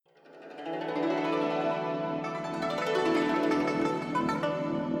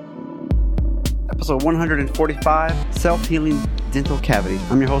episode 145, Self-Healing Dental Cavities.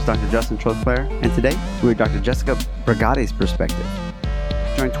 I'm your host, Dr. Justin Trotclair, and today we're with Dr. Jessica Brigati's perspective.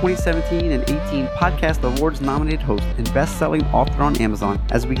 Join 2017 and 18 Podcast Awards nominated host and best-selling author on Amazon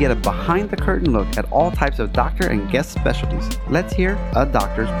as we get a behind-the-curtain look at all types of doctor and guest specialties. Let's hear a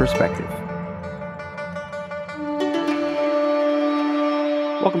doctor's perspective.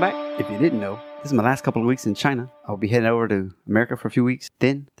 Welcome back. If you didn't know, this is my last couple of weeks in China. I'll be heading over to America for a few weeks,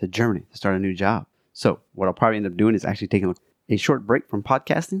 then to Germany to start a new job. So what I'll probably end up doing is actually taking a short break from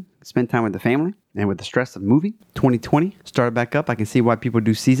podcasting, spend time with the family, and with the stress of moving. 2020 started back up. I can see why people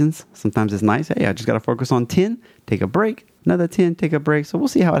do seasons. Sometimes it's nice. Hey, I just got to focus on 10, take a break, another 10, take a break. So we'll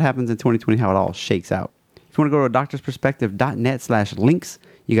see how it happens in 2020, how it all shakes out. If you want to go to doctorsperspective.net/links,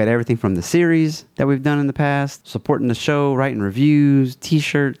 you got everything from the series that we've done in the past, supporting the show, writing reviews,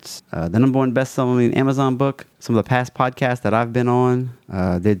 t-shirts, the number one best-selling Amazon book, some of the past podcasts that I've been on.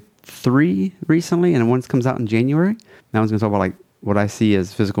 Did 3 recently, and one comes out in January. That one's going to talk about what I see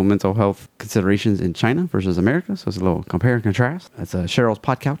as physical mental health considerations in China versus America. So it's a little compare and contrast. That's Cheryl's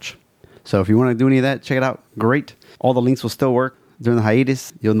Pod Couch. So if you want to do any of that, check it out. Great. All the links will still work. During the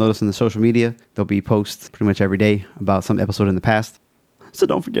hiatus, you'll notice in the social media, there'll be posts pretty much every day about some episode in the past. So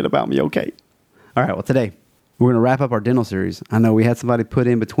don't forget about me, okay? All right, well, today, we're going to wrap up our dental series. I know we had somebody put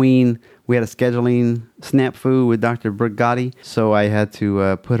in between. We had a scheduling snafu with Dr. Brigati, so I had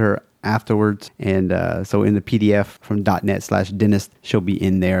to put her afterwards. And so in the PDF from .net/dentist, she'll be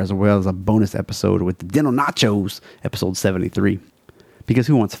in there, as well as a bonus episode with the Dental Nachos, episode 73. Because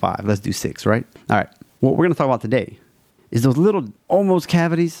who wants 5? Let's do 6, right? All right, what we're going to talk about today is those little almost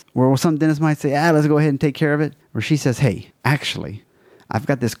cavities where some dentists might say, let's go ahead and take care of it. Where she says, hey, actually, I've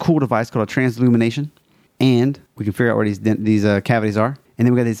got this cool device called a transillumination, and we can figure out where these cavities are. And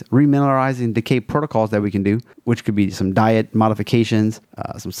then we got these remineralizing decay protocols that we can do, which could be some diet modifications,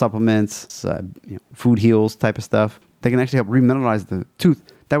 some supplements, food heals type of stuff. They can actually help remineralize the tooth.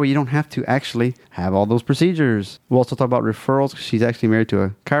 That way you don't have to actually have all those procedures. We'll also talk about referrals. She's actually married to a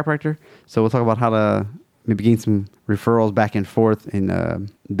chiropractor. So we'll talk about how to maybe gain some referrals back and forth. And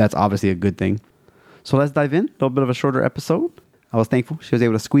that's obviously a good thing. So let's dive in. A little bit of a shorter episode. I was thankful she was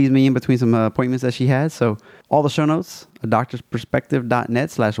able to squeeze me in between some appointments that she had. So all the show notes,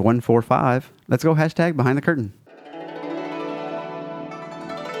 doctorsperspective.net/145. Let's go #behind the curtain.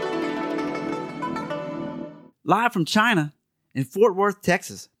 Live from China in Fort Worth,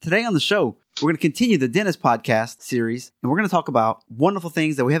 Texas. Today on the show, we're going to continue the Dentist Podcast series, and we're going to talk about wonderful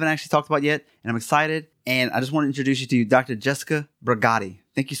things that we haven't actually talked about yet, and I'm excited, and I just want to introduce you to Dr. Jessica Brigati.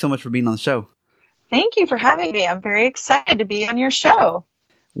 Thank you so much for being on the show. Thank you for having me. I'm very excited to be on your show.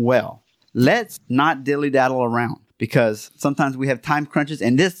 Well, let's not dilly-daddle around, because sometimes we have time crunches,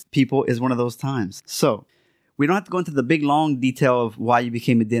 and this, people, is one of those times. So we don't have to go into the big, long detail of why you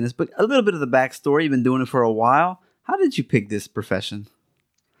became a dentist, but a little bit of the backstory. You've been doing it for a while. How did you pick this profession?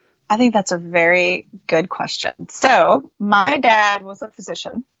 I think that's a very good question. So my dad was a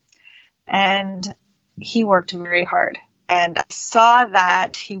physician, and he worked very hard. And I saw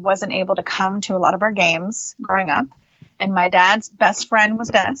that he wasn't able to come to a lot of our games growing up. And my dad's best friend was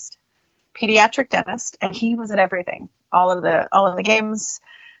a dentist, pediatric dentist, and he was at everything, all of the games,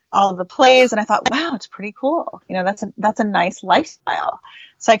 all of the plays. And I thought, wow, it's pretty cool. That's a nice lifestyle.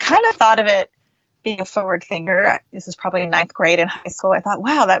 So I kind of thought of it being a forward thinker. This is probably 9th grade in high school. I thought,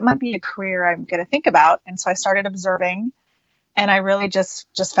 wow, that might be a career I'm going to think about. And so I started observing, and I really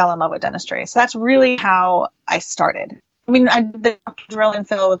just fell in love with dentistry. So that's really how I started. I mean, I did drill and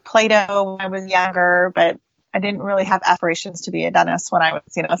fill with Play-Doh when I was younger, but I didn't really have aspirations to be a dentist when I was,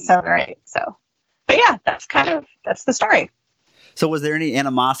 7 or 8. So, but yeah, that's the story. So was there any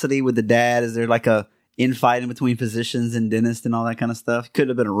animosity with the dad? Is there like a infighting between physicians and dentists and all that kind of stuff? Could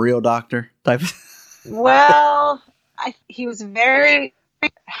have been a real doctor type of... Well, he was very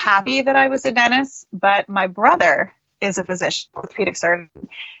happy that I was a dentist, but my brother is a physician, orthopedic surgeon.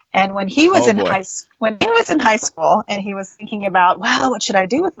 And when he was in high school and he was thinking about, well, what should I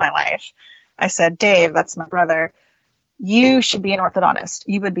do with my life? I said, Dave, that's my brother. You should be an orthodontist.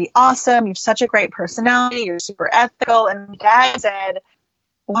 You would be awesome. You have such a great personality. You're super ethical. And my dad said,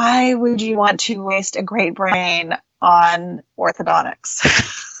 why would you want to waste a great brain on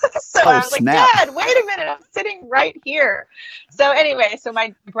orthodontics? So I was like, Dad, wait a minute. I'm sitting right here. So anyway,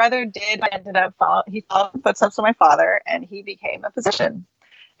 my brother ended up following the footsteps of my father, and he became a physician.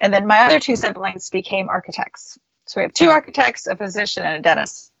 And then my other 2 siblings became architects. So we have 2 architects, a physician, and a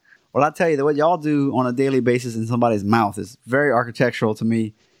dentist. Well, I'll tell you, what y'all do on a daily basis in somebody's mouth is very architectural to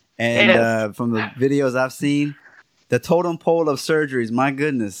me. And from the videos I've seen, the totem pole of surgeries, my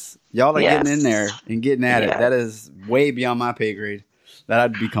goodness, y'all are getting in there and getting at it. That is way beyond my pay grade. that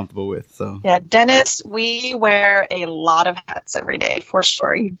I'd be comfortable with. So yeah, dentists, we wear a lot of hats every day for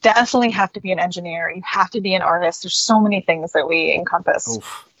sure. You definitely have to be an engineer. You have to be an artist. There's so many things that we encompass.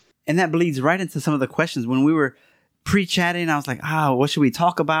 Oof. And that bleeds right into some of the questions. When we were pre-chatting, I was like, what should we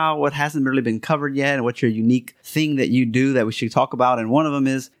talk about? What hasn't really been covered yet? And what's your unique thing that you do that we should talk about? And one of them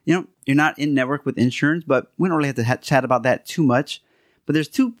is, you're not in network with insurance, but we don't really have to chat about that too much. But there's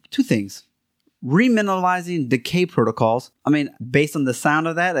two things. Remineralizing decay protocols. I mean, based on the sound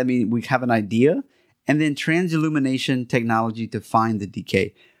of that, we have an idea. And then transillumination technology to find the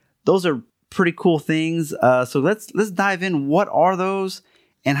decay. Those are pretty cool things. So let's dive in. What are those?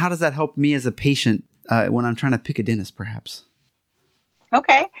 And how does that help me as a patient when I'm trying to pick a dentist, perhaps?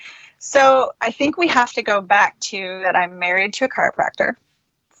 Okay. So I think we have to go back to that I'm married to a chiropractor.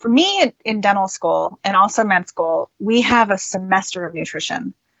 For me in dental school and also med school, we have a semester of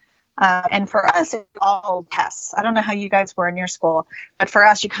nutrition. And for us, it's all tests. I don't know how you guys were in your school, but for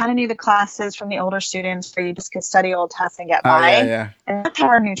us, you kind of knew the classes from the older students where you just could study old tests and get by. Yeah. And that's how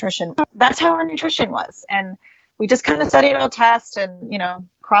our nutrition was. And we just kind of studied old tests and,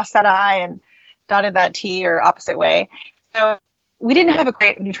 crossed that I and dotted that T or opposite way. So we didn't have a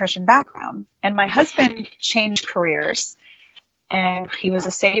great nutrition background. And my husband changed careers. And he was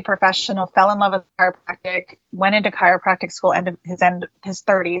a safety professional, fell in love with chiropractic, went into chiropractic school, ended his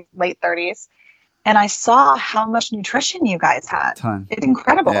 30s, late 30s. And I saw how much nutrition you guys had. It's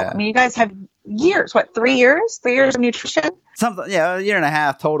incredible. Yeah. You guys have years, 3 years? 3 years of nutrition? A year and a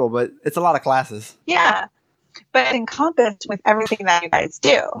half total, but it's a lot of classes. Yeah. But it encompassed with everything that you guys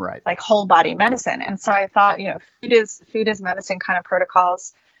do, right? Like whole body medicine. And so I thought, food is medicine kind of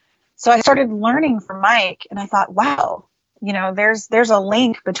protocols. So I started learning from Mike and I thought, wow, there's a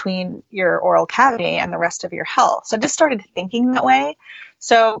link between your oral cavity and the rest of your health. So I just started thinking that way.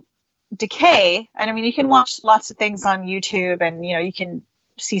 So decay, and you can watch lots of things on YouTube and, you can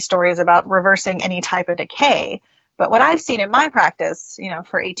see stories about reversing any type of decay. But what I've seen in my practice,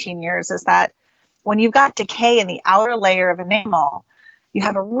 for 18 years is that when you've got decay in the outer layer of enamel, you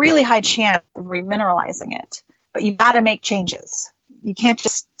have a really high chance of remineralizing it. But you've got to make changes. You can't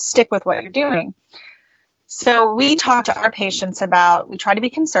just stick with what you're doing. So we talk to our patients about, we try to be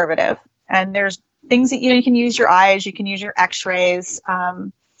conservative, and there's things that, you can use your eyes, you can use your x-rays.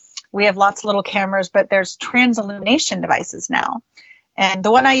 We have lots of little cameras, but there's transillumination devices now. And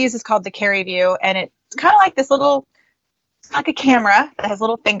the one I use is called the CariView, and it's kind of like this little, it's like a camera that has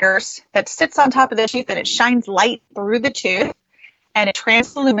little fingers that sits on top of the tooth, and it shines light through the tooth, and it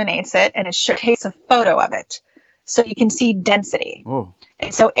transilluminates it, and it takes a photo of it. So you can see density. Whoa.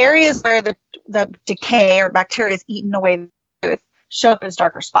 And so areas where the decay or bacteria is eaten away the tooth show up as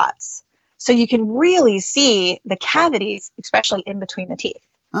darker spots. So you can really see the cavities, especially in between the teeth.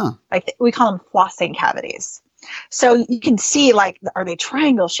 Oh. Like we call them flossing cavities. So you can see, are they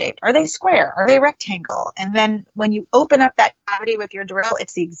triangle shaped? Are they square? Are they rectangle? And then when you open up that cavity with your drill,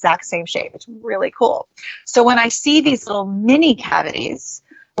 it's the exact same shape. It's really cool. So when I see these little mini cavities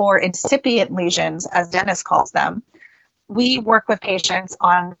or incipient lesions, as Dennis calls them, we work with patients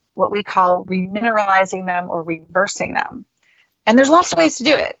on what we call remineralizing them or reversing them. And there's lots of ways to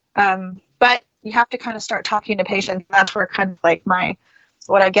do it. But you have to kind of start talking to patients. That's where kind of like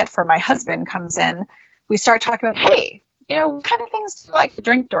what I get from my husband comes in. We start talking about, hey, what kind of things do you like to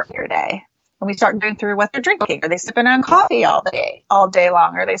drink during your day? And we start going through what they're drinking. Are they sipping on coffee all day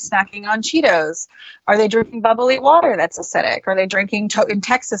long? Are they snacking on Cheetos? Are they drinking bubbly water that's acidic? Are they drinking, in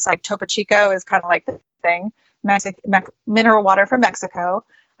Texas, like Topo Chico is kind of like the thing, mineral water from Mexico.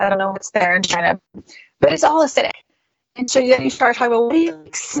 I don't know what's there in China, but it's all acidic. And so then you start talking about, what are you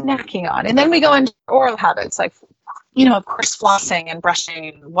snacking on? And then we go into oral habits, like, of course, flossing and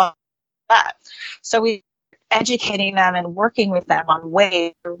brushing and that. So we educating them and working with them on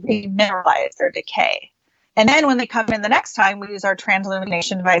ways to remineralize their decay. And then when they come in the next time, we use our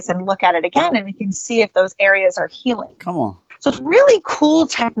transillumination device and look at it again, and we can see if those areas are healing. Come on. So it's really cool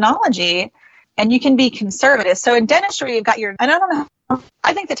technology, and you can be conservative. So in dentistry, you've got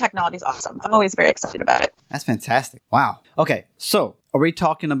I think the technology is awesome. I'm always very excited about it. That's fantastic. Wow. Okay. So are we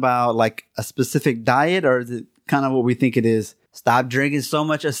talking about like a specific diet, or is it kind of what we think it is? Stop drinking so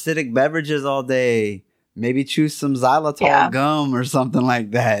much acidic beverages all day. Maybe choose some xylitol gum or something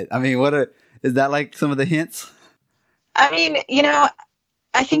like that. Is that like some of the hints? I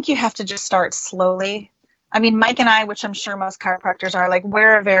think you have to just start slowly. Mike and I, which I'm sure most chiropractors are,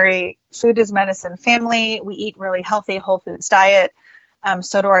 we're a very food is medicine family. We eat really healthy, whole foods diet.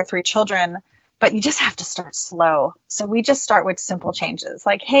 So do our 3 children. But you just have to start slow. So we just start with simple changes.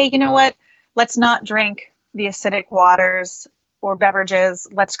 Like, hey, you know what? Let's not drink the acidic waters or beverages.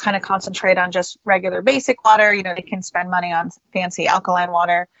 Let's kind of concentrate on just regular basic water. You know, they can spend money on fancy alkaline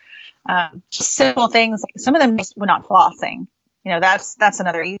water. Just simple things. Some of them just were not flossing. You know, that's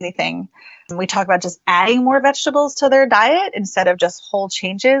another easy thing. And we talk about just adding more vegetables to their diet instead of just whole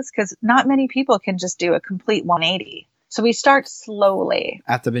changes, because not many people can just do a complete 180. So we start slowly.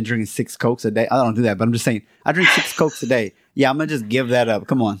 After I've been drinking 6 Cokes a day. I don't do that, but I'm just saying, I drink 6 Cokes a day. Yeah, I'm going to just give that up.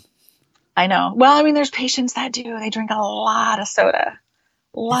 Come on. I know. Well, I mean, there's patients that do. They drink a lot of soda.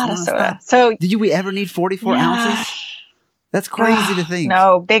 So did we ever need 44 ounces? That's crazy to think.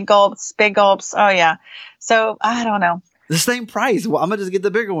 No, big gulps. Oh, yeah. So I don't know. The same price. Well, I'm going to just get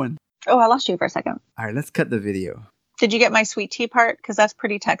the bigger one. Oh, I lost you for a second. All right, let's cut the video. Did you get my sweet tea part? Because that's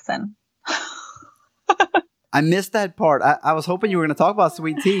pretty Texan. I missed that part. I was hoping you were going to talk about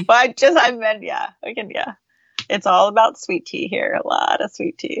sweet tea. But I meant, yeah. It's all about sweet tea here. A lot of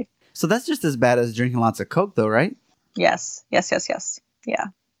sweet tea. So that's just as bad as drinking lots of Coke, though, right? Yes. Yeah.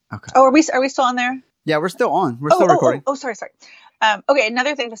 Okay. Oh, are we still on there? Yeah, we're still on. We're still recording. Sorry. Okay,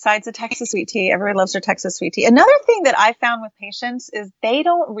 another thing besides the Texas sweet tea, everybody loves their Texas sweet tea. Another thing that I found with patients is they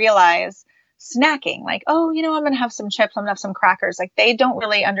don't realize snacking. Like, oh, you know, I'm going to have some chips. I'm going to have some crackers. Like, they don't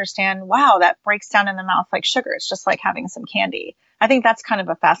really understand, wow, that breaks down in the mouth like sugar. It's just like having some candy. I think that's kind of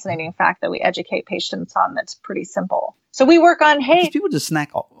a fascinating fact that we educate patients on that's pretty simple. So we work on, hey. Because people just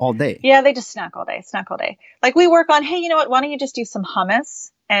snack all day. Yeah, they just snack all day. Like we work on, hey, you know what? Why don't you just do some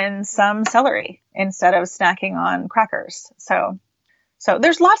hummus and some celery instead of snacking on crackers? So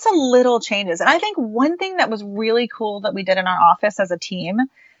there's lots of little changes. And I think one thing that was really cool that we did in our office as a team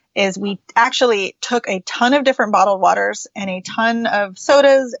is we actually took a ton of different bottled waters and a ton of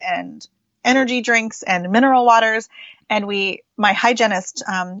sodas and energy drinks and mineral waters. And my hygienist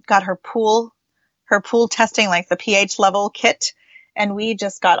got her pool testing, like the pH level kit. And we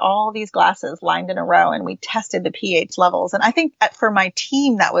just got all these glasses lined in a row and we tested the pH levels. And I think for my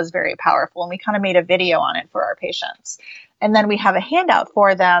team, that was very powerful. And we kind of made a video on it for our patients. And then we have a handout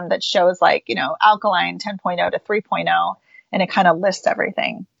for them that shows, like, you know, alkaline 10.0 to 3.0, and it kind of lists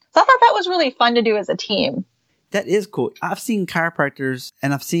everything. So I thought that was really fun to do as a team. That is cool. I've seen chiropractors,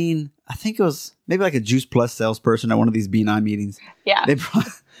 and I think it was maybe like a Juice Plus salesperson at one of these B9 meetings. Yeah.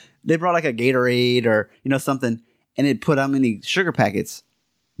 They brought like a Gatorade or, you know, something, and it put how many sugar packets,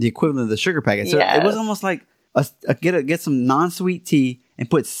 the equivalent of the sugar packet. So It was almost like get some non-sweet tea and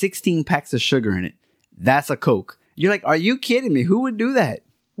put 16 packs of sugar in it. That's a Coke. You're like, are you kidding me? Who would do that?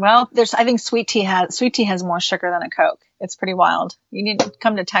 Well, I think sweet tea has more sugar than a Coke. It's pretty wild. You need to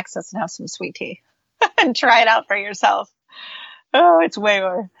come to Texas and have some sweet tea and try it out for yourself. Oh, it's way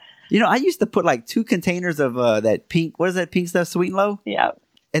more. You know, I used to put like 2 containers of that pink, what is that pink stuff, Sweet and Low? Yeah.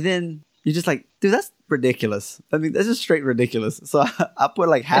 And then you're just like, dude, that's ridiculous. I mean, that's just straight ridiculous. So I put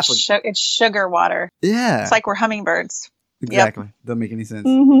like half it's sugar water. Yeah. It's like we're hummingbirds. Exactly. Yep. Doesn't make any sense.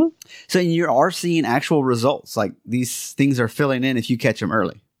 Mm-hmm. So you are seeing actual results. Like these things are filling in if you catch them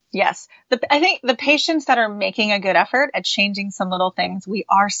early. Yes. I think the patients that are making a good effort at changing some little things, we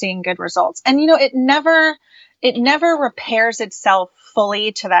are seeing good results. And, you know, it never repairs itself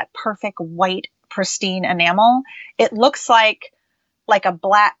fully to that perfect white, pristine enamel. It looks like a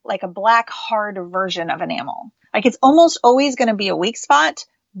black hard version of enamel. Like it's almost always going to be a weak spot,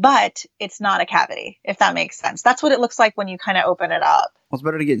 but it's not a cavity, if that makes sense. That's what it looks like when you kind of open it up. Well, it's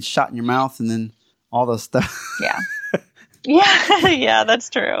better to get shot in your mouth and then all the stuff. Yeah. Yeah, that's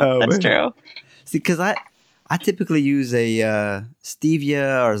true. That's true. See, because I typically use a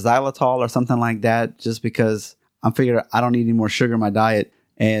stevia or xylitol or something like that just because I'm figuring I don't need any more sugar in my diet.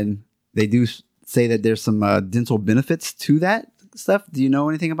 And they do say that there's some dental benefits to that stuff. Do you know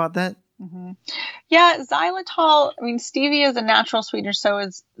anything about that? Mm-hmm. Yeah, xylitol, I mean, stevia is a natural sweetener, so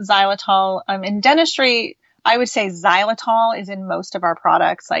is xylitol. In dentistry, I would say xylitol is in most of our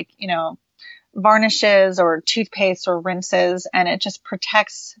products, like, you know, varnishes or toothpaste or rinses, and it just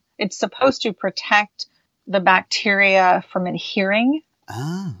it's supposed to protect the bacteria from adhering.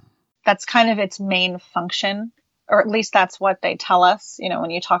 Ah. That's kind of its main function, or at least that's what they tell us, you know, when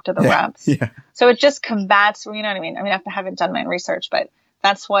you talk to the reps. Yeah. So it just combats, you know what I mean? I mean, I haven't done my research, but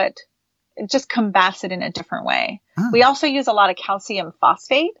it just combats it in a different way. Ah. We also use a lot of calcium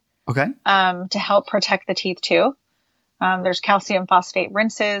phosphate. Okay. To help protect the teeth too. There's calcium phosphate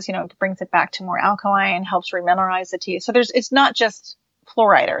rinses, you know, it brings it back to more alkaline, helps remineralize the teeth. So it's not just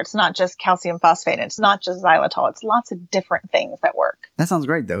fluoride, or it's not just calcium phosphate, it's not just xylitol. It's lots of different things that work. That sounds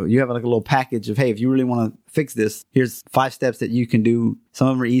great though. You have like a little package of, hey, if you really want to fix this, here's 5 steps that you can do. Some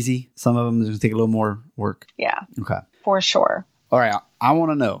of them are easy. Some of them is going to take a little more work. Yeah. Okay. For sure. All right. I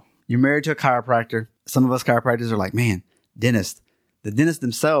want to know, you're married to a chiropractor. Some of us chiropractors are like, man, dentists. The dentists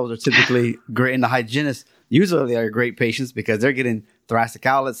themselves are typically great, and the hygienists. usually are great patients because they're getting thoracic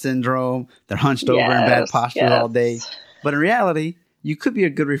outlet syndrome. They're hunched over in bad posture all day. But in reality, you could be a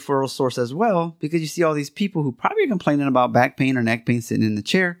good referral source as well because you see all these people who probably are complaining about back pain or neck pain sitting in the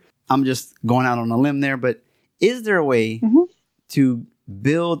chair. I'm just going out on a limb there, but is there a way to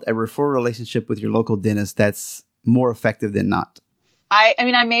build a referral relationship with your local dentist that's more effective than not? I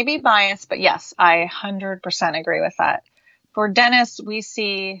mean, I may be biased, but yes, I 100% agree with that. For dentists, we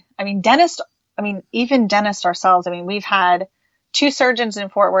see, even dentists ourselves, we've had 2 surgeons in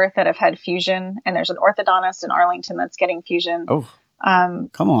Fort Worth that have had fusion, and there's an orthodontist in Arlington that's getting fusion. Oh,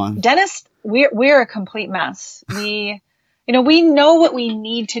 come on. Dentists, we're a complete mess. We know what we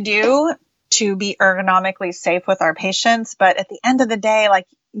need to do to be ergonomically safe with our patients, but at the end of the day, like,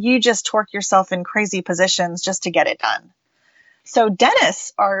 you just torque yourself in crazy positions just to get it done. So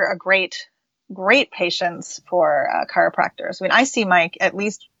dentists are a great patients for chiropractors. I mean, I see Mike at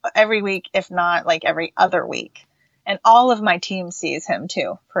least every week, if not like every other week. And all of my team sees him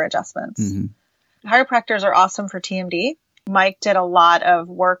too for adjustments. Chiropractors are awesome for TMD. Mike did a lot of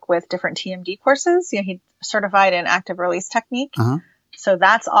work with different TMD courses. He certified in active release technique. So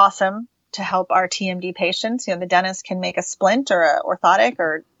that's awesome to help our TMD patients. The dentist can make a splint or a orthotic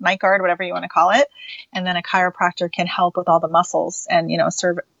or night guard, whatever you want to call it. And then a chiropractor can help with all the muscles and,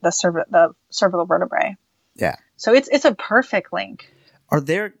 the cervical vertebrae. Yeah. So it's a perfect link. Are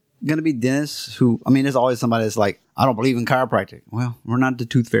there going to be dentists who, there's always somebody that's like, I don't believe in chiropractic. Well, we're not the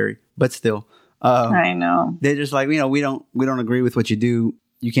tooth fairy, but still. I know. They're just like, we don't agree with what you do.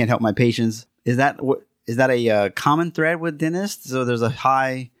 You can't help my patients. Is that a common thread with dentists? So there's a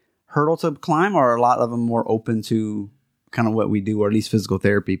high hurdle to climb, or are a lot of them more open to kind of what we do, or at least physical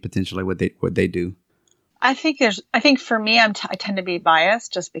therapy, potentially what they do? I think for me, I tend to be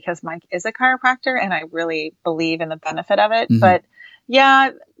biased just because Mike is a chiropractor and I really believe in the benefit of it. But yeah,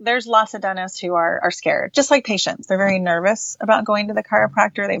 there's lots of dentists who are scared, just like patients. They're very nervous about going to the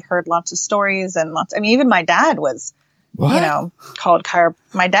chiropractor. They've heard lots of stories and even my dad was, called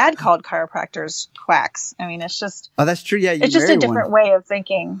chiropractors quacks. It's just, oh, that's true. Yeah. It's just a different way of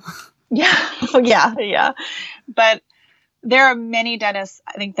thinking. Yeah. But there are many dentists,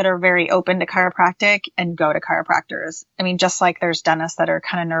 I think, that are very open to chiropractic and go to chiropractors. Just like there's dentists that are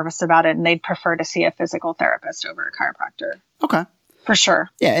kind of nervous about it and they'd prefer to see a physical therapist over a chiropractor. Okay. For sure.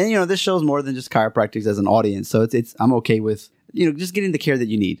 Yeah. And, this shows more than just chiropractors as an audience. So I'm okay with, just getting the care that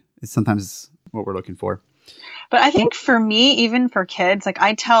you need. It's sometimes what we're looking for. But I think for me, even for kids, like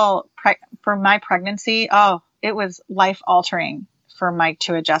I tell for my pregnancy, it was life altering for Mike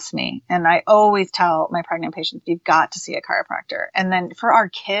to adjust me. And I always tell my pregnant patients, you've got to see a chiropractor. And then for our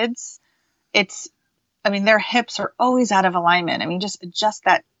kids, their hips are always out of alignment. Just adjust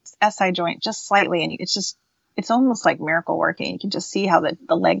that SI joint just slightly. And it's almost like miracle working. You can just see how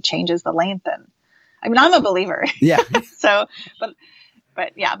the leg changes the length. And I'm a believer. Yeah.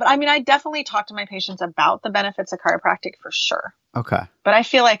 But I definitely talk to my patients about the benefits of chiropractic for sure. Okay. But I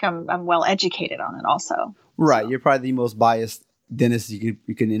feel like I'm well educated on it also. Right. So. You're probably the most biased dentist you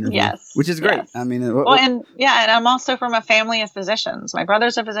can interview. Yes. Which is great. Yes. And I'm also from a family of physicians. My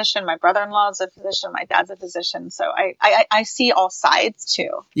brother's a physician. My brother-in-law is a physician. My dad's a physician. So I see all sides too.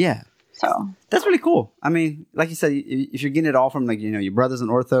 Yeah. So that's really cool. Like you said, if you're getting it all from your brother's an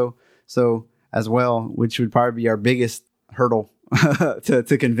ortho, so as well, which would probably be our biggest hurdle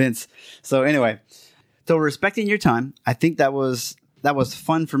to convince. So anyway, so respecting your time, I think that was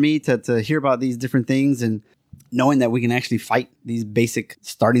fun for me to hear about these different things and knowing that we can actually fight these basic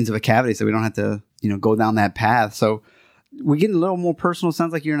startings of a cavity, so we don't have to go down that path. So we're getting a little more personal.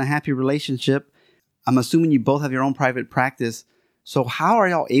 Sounds like you're in a happy relationship. I'm assuming you both have your own private practice. So how are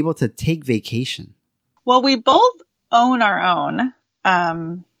y'all able to take vacation? Well, we both own our own.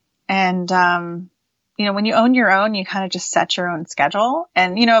 When you own your own, you kind of just set your own schedule.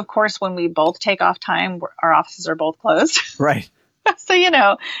 And, of course, when we both take off time, our offices are both closed. Right. So,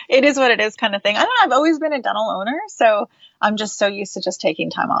 it is what it is kind of thing. I don't know. I've always been a dental owner, so I'm just so used to just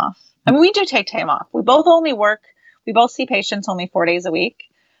taking time off. We do take time off. We both see patients only 4 days a week.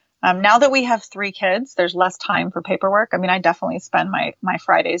 Now that we have 3 kids, there's less time for paperwork. I definitely spend my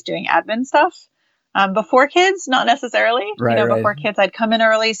Fridays doing admin stuff. Before kids, not necessarily. Right, before kids, I'd come in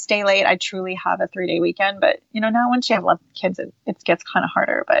early, stay late. I truly have a 3-day weekend. But now once you have less kids, it gets kind of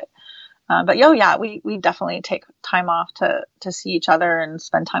harder. But we definitely take time off to see each other and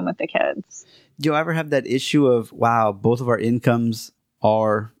spend time with the kids. Do you ever have that issue of, wow, both of our incomes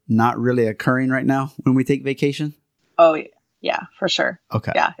are not really occurring right now when we take vacation? Oh, yeah, for sure.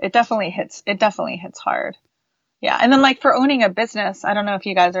 Okay. Yeah, it definitely hits hard. Yeah. And then for owning a business, I don't know if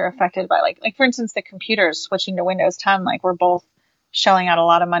you guys are affected by like for instance, the computers switching to Windows 10, we're both shelling out a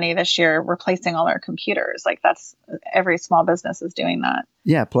lot of money this year replacing all our computers. Like that's every small business is doing that.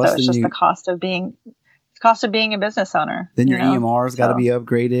 Yeah. Plus, so it's just the cost of being a business owner. Then your EMR's got to be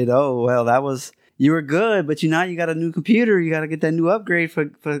upgraded. Oh, well, you were good, but now you got a new computer. You got to get that new upgrade for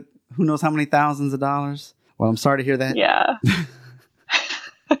who knows how many thousands of dollars. Well, I'm sorry to hear that. Yeah.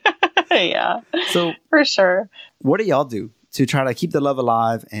 Yeah. So for sure. What do y'all do to try to keep the love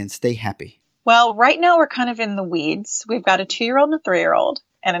alive and stay happy? Well, right now we're kind of in the weeds. We've got a 2-year-old and a 3-year-old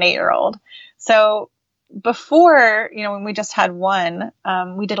and an 8-year-old. So before, when we just had one,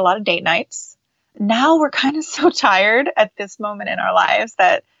 we did a lot of date nights. Now we're kind of so tired at this moment in our lives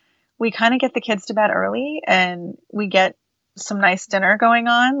that we kind of get the kids to bed early and we get some nice dinner going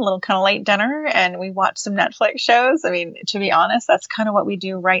on, a little kind of late dinner, and we watch some Netflix shows. I mean, to be honest, that's kind of what we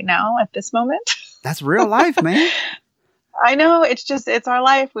do right now at this moment. That's real life, man. I know. It's our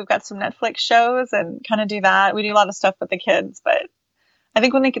life. We've got some Netflix shows and kind of do that. We do a lot of stuff with the kids, but I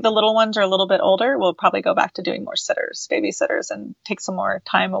think when the little ones are a little bit older, we'll probably go back to doing more babysitters and take some more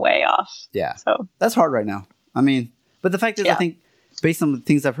time away off. Yeah. So that's hard right now. I mean, but the fact is, I think based on the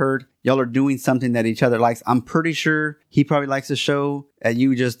things I've heard, y'all are doing something that each other likes. I'm pretty sure he probably likes a show that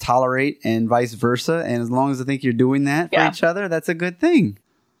you just tolerate and vice versa. And as long as I think you're doing that for each other, that's a good thing.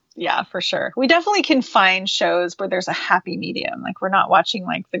 Yeah, for sure. We definitely can find shows where there's a happy medium. Like we're not watching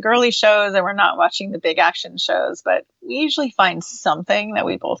like the girly shows and we're not watching the big action shows, but we usually find something that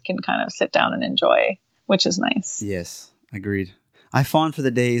we both can kind of sit down and enjoy, which is nice. Yes, agreed. I fawn for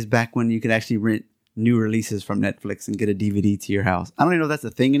the days back when you could actually rent new releases from Netflix and get a DVD to your house. I don't even know if that's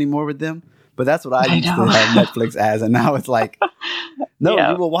a thing anymore with them, but that's what I used to have Netflix as. And now it's like,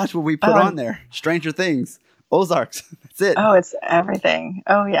 no, you will watch what we put on there. Stranger Things, Ozarks. That's it. Oh, it's everything.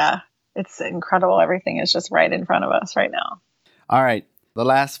 Oh, yeah. It's incredible. Everything is just right in front of us right now. All right. The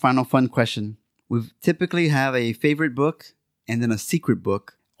last final fun question. We typically have a favorite book and then a secret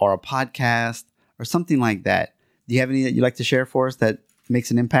book or a podcast or something like that. Do you have any that you'd like to share for us that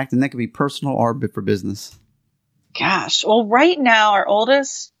makes an impact? And that could be personal or for business. Gosh. Well, right now, our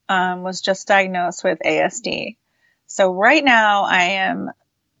oldest was just diagnosed with ASD. So right now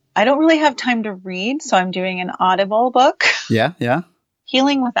I don't really have time to read. So I'm doing an Audible book. Yeah. Yeah.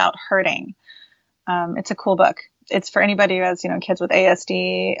 Healing Without Hurting. It's a cool book. It's for anybody who has, kids with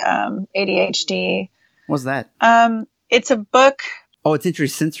ASD, ADHD. What's that? It's a book. Oh,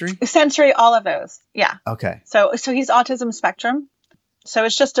 it's sensory? Sensory, all of those. Yeah. Okay. So he's autism spectrum. So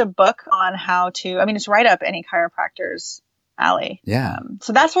it's just a book on how to, it's right up any chiropractor's alley. Yeah.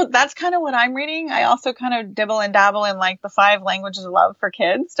 So that's kind of what I'm reading. I also kind of dibble and dabble in like the 5 languages of love for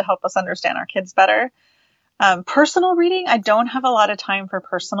kids to help us understand our kids better. Personal reading, I don't have a lot of time for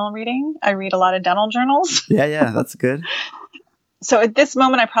personal reading. I read a lot of dental journals. Yeah, that's good. So at this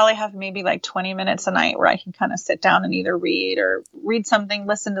moment, I probably have maybe like 20 minutes a night where I can kind of sit down and either read something,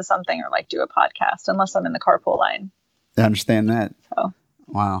 listen to something, or like do a podcast, unless I'm in the carpool line. I understand that. So,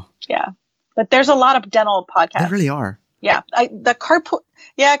 wow. Yeah. But there's a lot of dental podcasts. There really are. Yeah. Carpool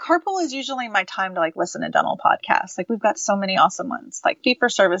is usually my time to like listen to dental podcasts. Like we've got so many awesome ones, like fee for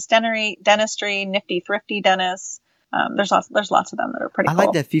service dentistry, nifty, thrifty dentists. There's lots of them that are pretty cool. I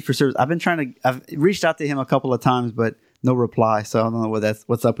like that fee for service. I've reached out to him a couple of times, but no reply. So I don't know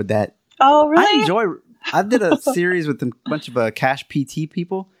what's up with that. Oh, really? I did a series with a bunch of cash PT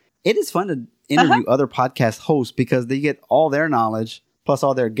people. It is fun to interview other podcast hosts because they get all their knowledge plus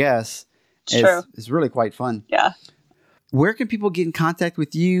all their guests. It's really quite fun. Yeah. Where can people get in contact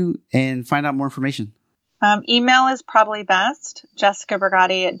with you and find out more information? Email is probably best,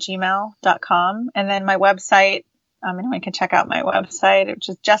 jessicabrigati@gmail.com. And then my website, anyone can check out my website, which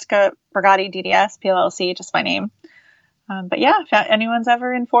is Jessica Brigati DDS, PLLC, just my name. But yeah, if anyone's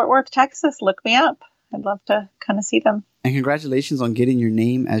ever in Fort Worth, Texas, look me up. I'd love to kind of see them. And congratulations on getting your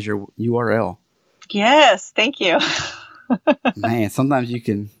name as your URL. Yes, thank you. Man, sometimes you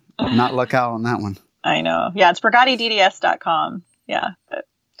can not luck out on that one. I know. Yeah, it's BrigatiDDS.com. Yeah.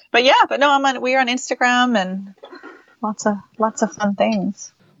 But no, we're on Instagram and lots of fun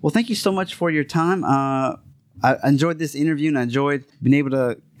things. Well, thank you so much for your time. I enjoyed this interview and I enjoyed being able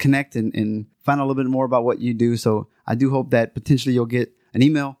to connect and find out a little bit more about what you do. So I do hope that potentially you'll get an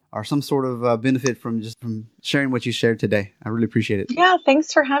email or some sort of benefit from sharing what you shared today. I really appreciate it. Yeah,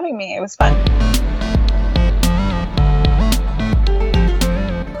 thanks for having me. It was fun.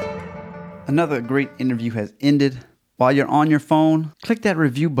 Another great interview has ended. While you're on your phone, click that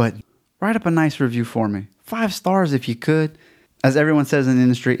review button. Write up a nice review for me. 5 stars if you could. As everyone says in the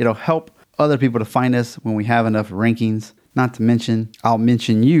industry, it'll help other people to find us when we have enough rankings. Not to mention, I'll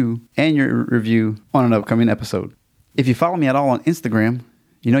mention you and your review on an upcoming episode. If you follow me at all on Instagram,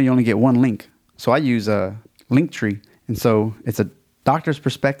 you know you only get one link. So I use a Linktree. And so it's a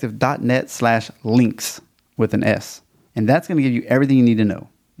doctorsperspective.net/links with an S. And that's going to give you everything you need to know.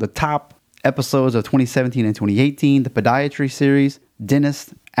 The top episodes of 2017 and 2018, the podiatry series,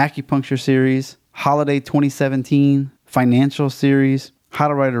 dentist, acupuncture series, holiday 2017, financial series, how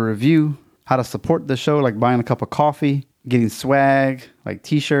to write a review, how to support the show, like buying a cup of coffee, getting swag, like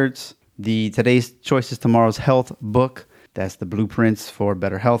t-shirts, the Today's Choices, Tomorrow's Health book. That's the blueprints for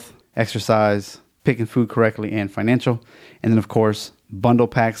better health, exercise, picking food correctly, and financial. And then, of course, bundle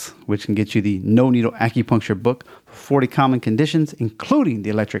packs, which can get you the No Needle Acupuncture book for 40 common conditions, including the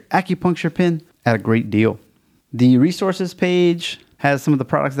electric acupuncture pin at a great deal. The resources page has some of the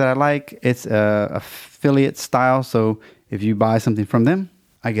products that I like. It's affiliate style, so if you buy something from them,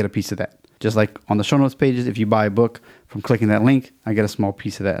 I get a piece of that. Just like on the show notes pages, if you buy a book from clicking that link, I get a small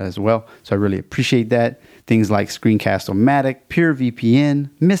piece of that as well. So I really appreciate that. Things like Screencast-O-Matic, Pure VPN,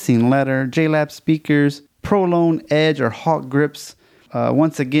 Missing Letter, JLab speakers, Prolone Edge or Hawk grips.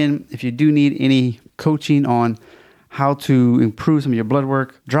 Once again, if you do need any coaching on how to improve some of your blood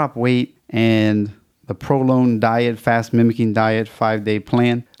work, drop weight, and the Prolone diet, fast mimicking diet, 5-day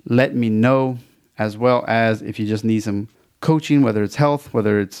plan, let me know. As well as if you just need some coaching, whether it's health,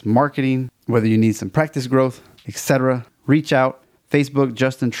 whether it's marketing, whether you need some practice growth, etc. Reach out. Facebook,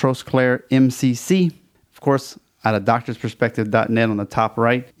 Justin Trosclair, MCC. Of course, out of doctorsperspective.net on the top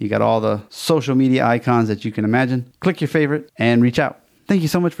right, you got all the social media icons that you can imagine. Click your favorite and reach out. Thank you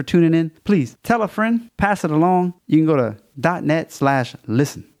so much for tuning in. Please tell a friend, pass it along. You can go to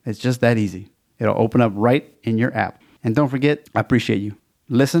 .net/listen. It's just that easy. It'll open up right in your app. And don't forget, I appreciate you.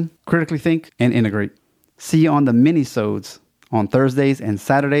 Listen, critically think, and integrate. See you on the mini-sodes on Thursdays and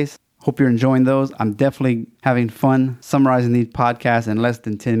Saturdays. Hope you're enjoying those. I'm definitely having fun summarizing these podcasts in less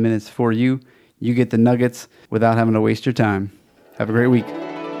than 10 minutes for you. You get the nuggets without having to waste your time. Have a great week.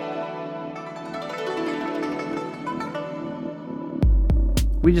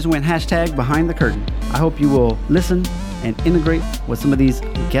 We just went #behind the curtain. I hope you will listen and integrate what some of these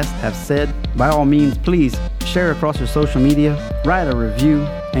guests have said. By all means, please share across your social media, write a review,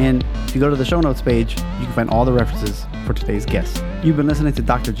 and if you go to the show notes page, you can find all the references for today's guest. You've been listening to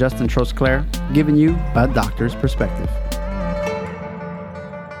Dr. Justin Trosclair, giving you a doctor's perspective.